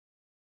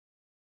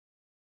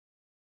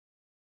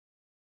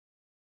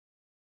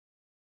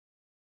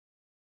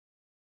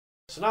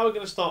So now we're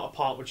going to start a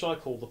part which I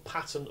call the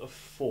pattern of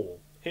 4.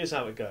 Here's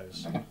how it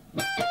goes.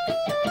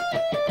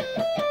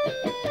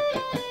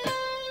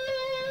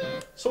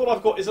 So what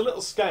I've got is a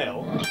little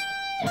scale,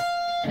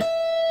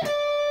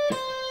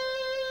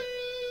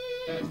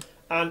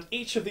 and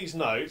each of these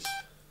notes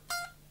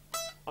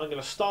I'm going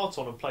to start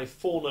on and play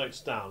 4 notes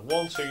down.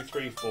 1, 2,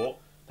 3, 4.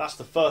 That's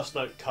the first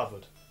note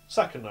covered.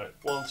 Second note.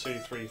 1, 2,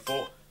 3,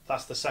 4.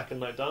 That's the second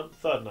note done.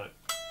 Third note.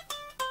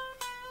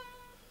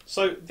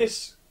 So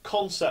this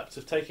concept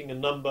of taking a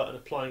number and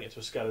applying it to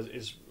a scale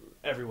is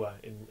everywhere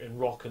in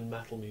rock and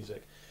metal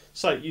music.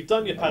 So you've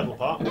done your pedal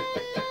part.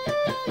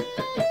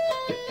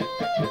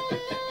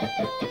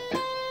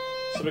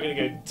 So we're going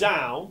to go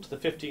down to the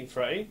 15th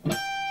fret E, and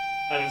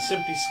then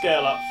simply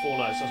scale up 4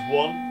 notes. That's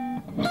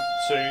 1,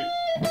 2,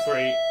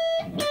 3,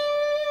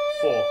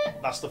 4.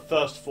 That's the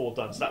first 4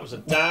 done. So that was a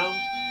down,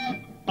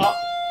 up,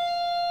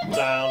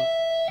 down,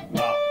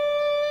 up.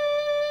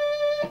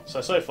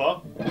 So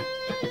far.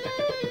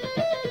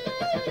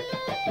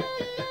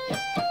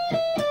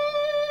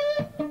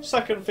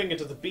 Second finger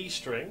to the B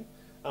string,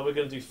 and we're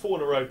going to do 4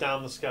 in a row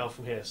down the scale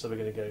from here. So we're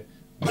going to go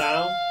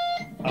down,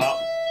 up.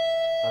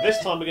 Now this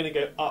time we're going to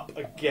go up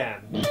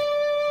again, and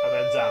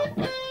then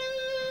down.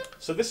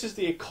 So this is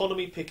the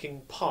economy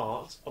picking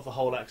part of the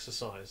whole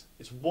exercise.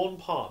 It's one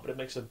part, but it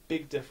makes a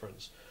big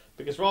difference.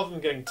 Because rather than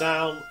going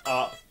down,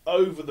 up,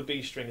 over the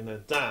B string and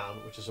then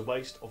down, which is a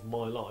waste of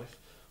my life,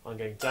 I'm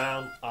going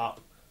down,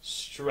 up,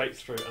 straight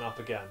through and up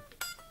again.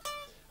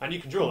 And you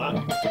can drill that.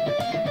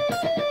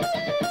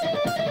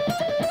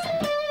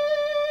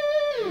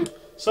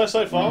 So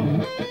far.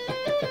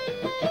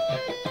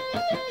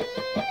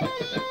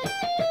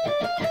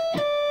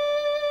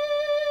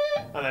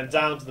 And then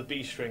down to the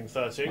B string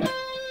 13.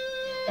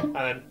 And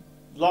then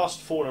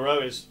last 4 in a row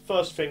is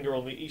first finger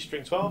on the E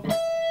string 12.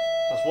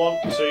 That's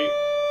 1, 2,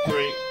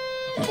 3,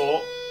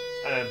 4.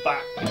 And then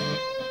back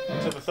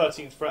to the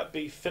 13th fret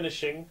B,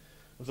 finishing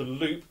the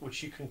loop,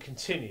 which you can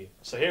continue.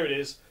 So here it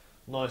is,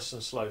 nice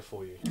and slow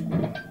for you.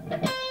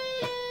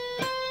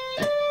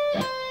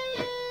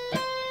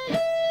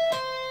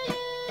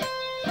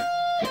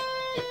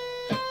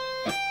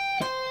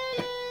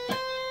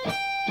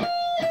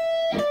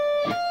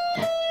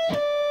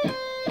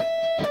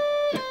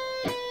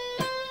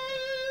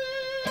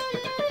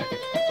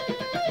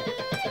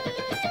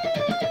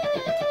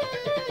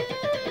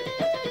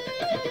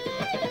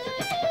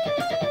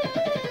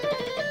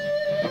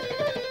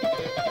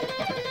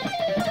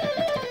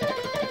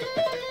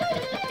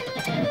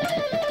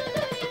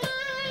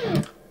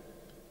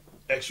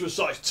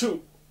 Exercise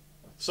 2.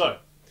 So,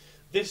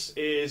 this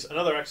is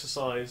another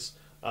exercise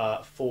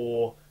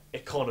for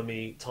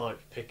economy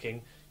type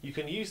picking. You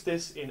can use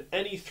this in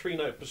any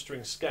 3-note per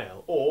string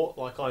scale, or,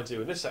 like I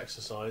do in this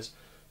exercise,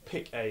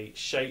 pick a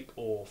shape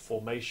or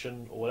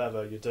formation or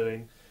whatever you're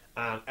doing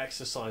and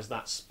exercise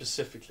that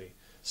specifically.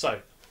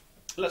 So,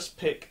 let's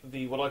pick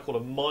what I call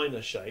a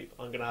minor shape.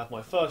 I'm going to have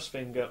my first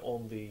finger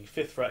on the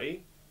 5th fret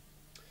E,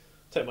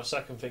 take my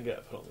second finger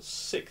and put it on the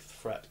 6th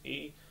fret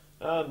E,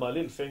 and my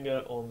little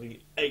finger on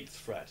the 8th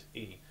fret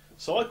E.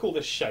 So I call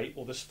this shape,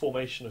 or this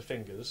formation of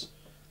fingers,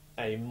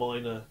 a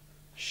minor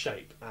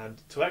shape.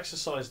 And to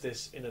exercise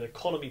this in an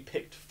economy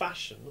picked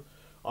fashion,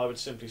 I would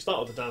simply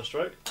start with the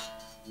downstroke,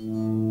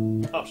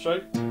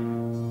 upstroke,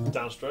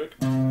 downstroke,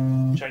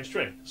 change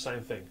string,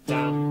 same thing.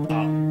 Down,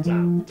 up,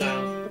 down,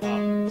 down,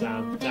 up,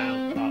 down,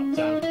 down, up,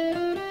 down.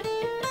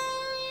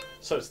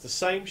 So it's the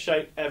same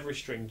shape every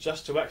string,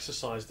 just to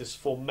exercise this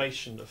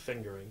formation of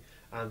fingering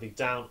and the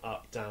down,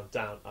 up, down,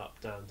 down, up,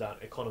 down, down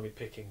economy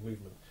picking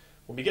movement.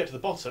 When we get to the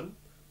bottom,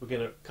 we're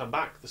going to come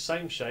back the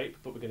same shape,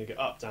 but we're going to go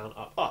up, down,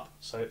 up, up.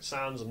 So it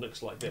sounds and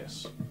looks like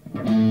this.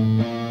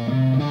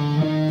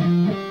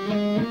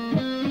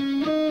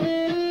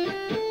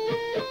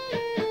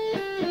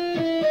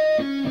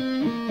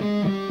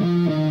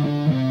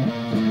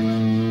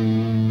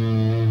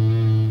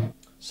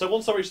 So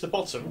once I reach the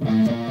bottom,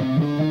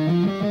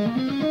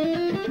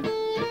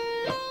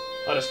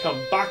 I just come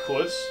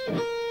backwards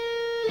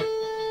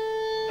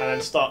and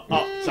then start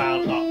up,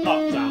 down, up,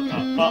 down,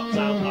 up,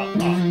 down, up,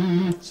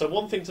 up. So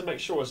one thing to make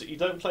sure is that you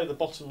don't play the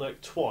bottom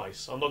note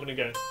twice. I'm not going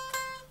to go,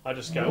 I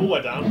just go all the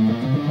way down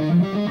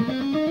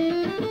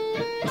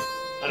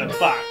and then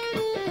back.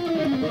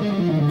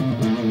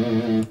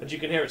 And you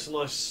can hear it's a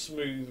nice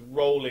smooth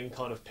rolling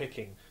kind of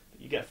picking that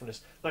you get from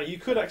this. Now you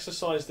could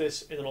exercise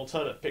this in an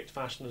alternate picked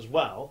fashion as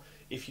well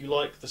if you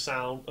like the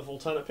sound of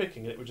alternate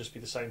picking. It would just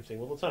be the same thing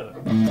with alternate.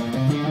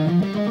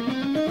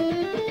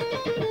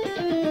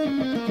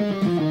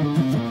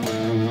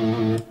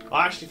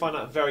 I actually find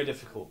that very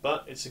difficult,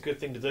 but it's a good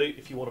thing to do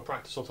if you want to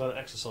practice alternate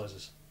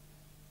exercises.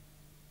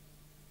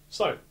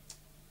 So,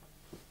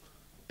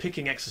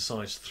 picking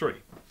exercise 3.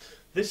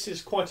 This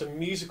is quite a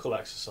musical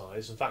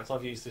exercise. In fact,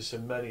 I've used this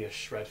in many a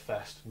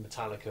Shredfest,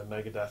 Metallica,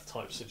 Megadeth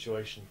type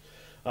situation.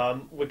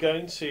 We're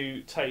going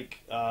to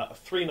take a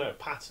 3-note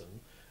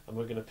pattern and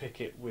we're going to pick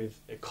it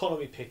with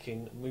economy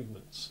picking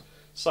movements.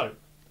 So,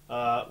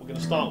 we're going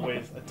to start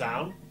with a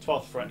down,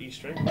 12th fret E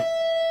string.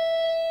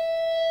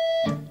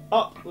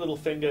 up, little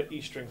finger,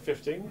 E string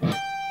 15,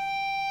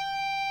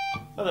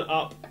 and then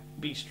up,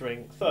 B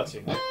string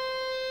 13.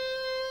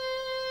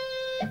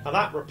 Now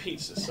that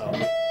repeats itself.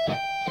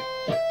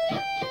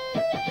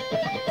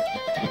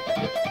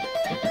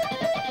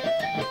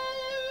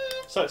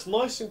 So it's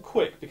nice and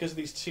quick because of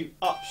these two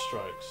up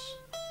strokes.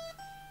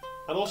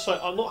 And also,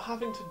 I'm not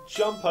having to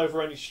jump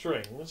over any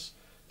strings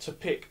to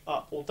pick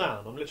up or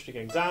down. I'm literally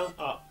going down,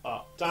 up,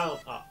 down,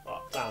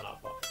 down,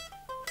 up.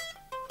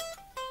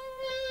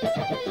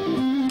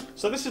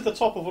 So this is the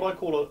top of what I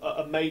call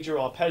a major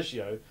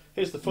arpeggio.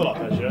 Here's the full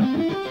arpeggio.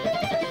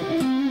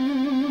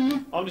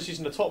 I'm just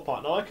using the top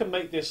part. Now I can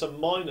make this a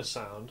minor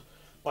sound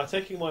by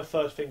taking my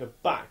third finger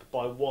back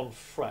by 1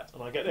 fret,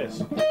 and I get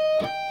this.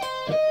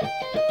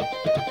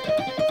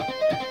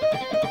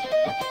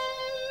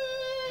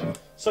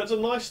 So it's a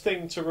nice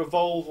thing to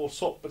revolve or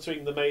swap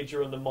between the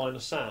major and the minor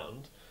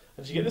sound,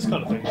 and you get this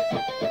kind of thing.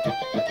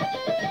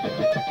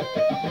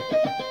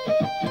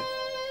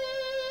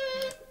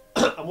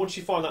 And once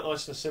you find that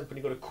nice and simple,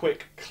 you've got a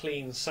quick,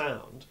 clean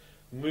sound,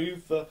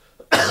 move the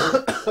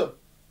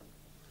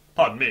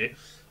pardon me,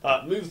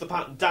 move the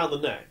pattern down the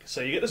neck, so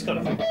you get this kind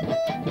of thing.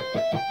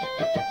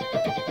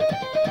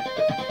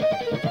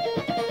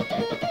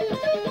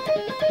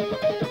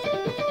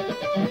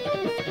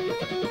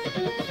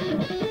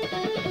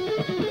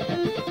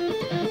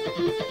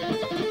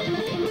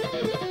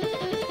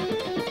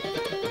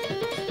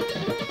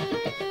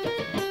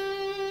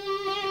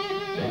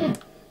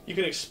 You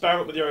can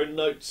experiment with your own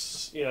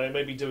notes, you know,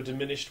 maybe do a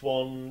diminished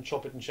one,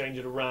 chop it and change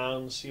it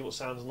around, see what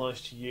sounds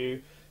nice to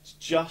you. It's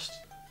just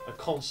a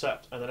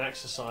concept and an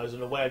exercise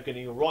and a way of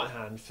getting your right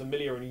hand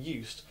familiar and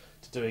used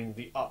to doing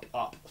the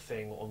up-up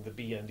thing on the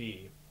B and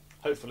E.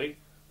 Hopefully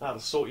that'll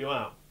sort you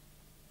out.